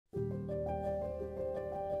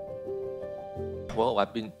Well,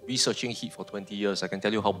 I've been researching heat for 20 years. I can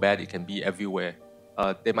tell you how bad it can be everywhere.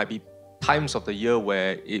 There might be times of the year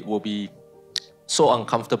where it will be so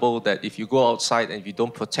uncomfortable that if you go outside and if you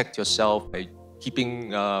don't protect yourself by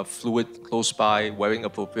keeping fluid close by, wearing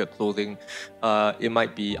appropriate clothing, it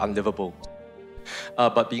might be unlivable.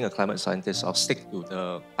 But being a climate scientist, I'll stick to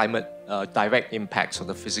the climate direct impacts or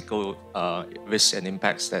the physical risks and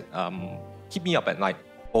impacts that keep me up at night.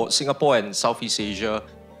 For Singapore and Southeast Asia,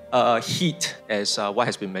 heat, as what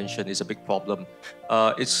has been mentioned, is a big problem.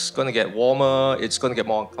 It's going to get warmer, it's going to get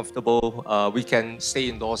more uncomfortable. We can stay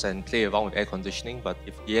indoors and play around with air conditioning, but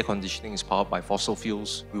if the air conditioning is powered by fossil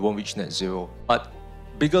fuels, we won't reach net zero. But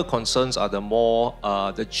bigger concerns are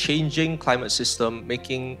the changing climate system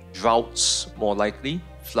making droughts more likely,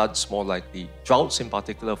 floods more likely. Droughts in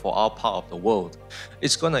particular for our part of the world.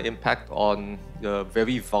 It's going to impact on the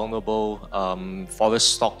very vulnerable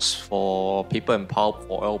forest stocks for paper and pulp,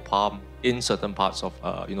 for oil palm in certain parts of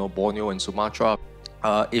Borneo and Sumatra.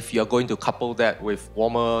 If you're going to couple that with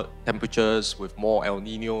warmer temperatures, with more El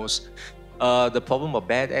Niños, the problem of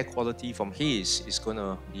bad air quality from haze is going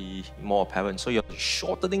to be more apparent. So you're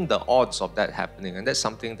shortening the odds of that happening, and that's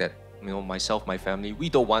something that myself, my family, we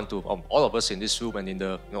don't want to. All of us in this room and in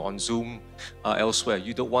the on Zoom, elsewhere,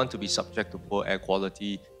 you don't want to be subject to poor air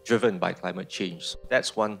quality driven by climate change. So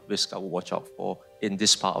that's one risk I will watch out for in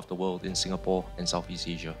this part of the world, in Singapore and Southeast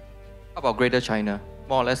Asia. How about Greater China?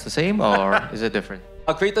 More or less the same, or is it different?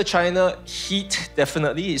 Greater China, heat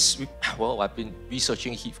definitely is, well, I've been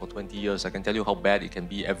researching heat for 20 years. I can tell you how bad it can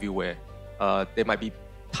be everywhere. There might be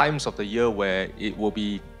times of the year where it will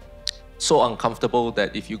be so uncomfortable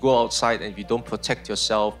that if you go outside and if you don't protect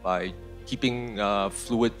yourself by keeping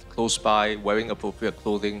fluid close by, wearing appropriate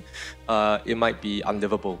clothing, it might be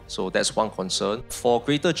unlivable. So that's one concern. For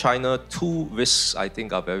Greater China, two risks I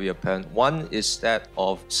think are very apparent. One is that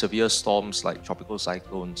of severe storms like tropical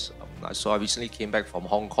cyclones. So I recently came back from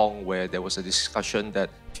Hong Kong, where there was a discussion that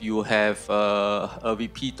you have a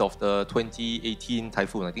repeat of the 2018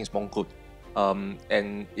 typhoon, I think it's Mongkut.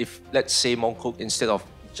 And if, let's say, Mongkut, instead of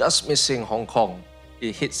just missing Hong Kong,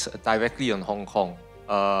 it hits directly on Hong Kong,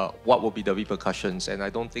 what will be the repercussions? And I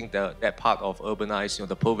don't think that part of urbanized,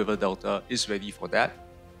 the Pearl River Delta is ready for that.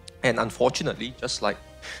 And unfortunately, just like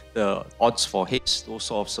the odds for haze, those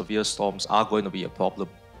sort of severe storms are going to be a problem.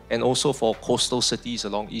 And also for coastal cities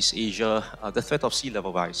along East Asia, the threat of sea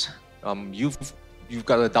level rise. You've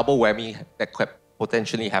got a double whammy that could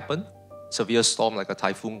potentially happen. Severe storm like a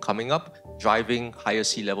typhoon coming up, driving higher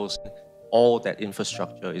sea levels. All that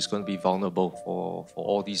infrastructure is going to be vulnerable for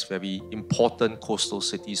all these very important coastal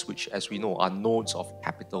cities, which, as we know, are nodes of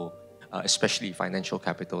capital, especially financial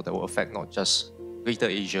capital, that will affect not just Greater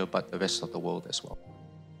Asia, but the rest of the world as well.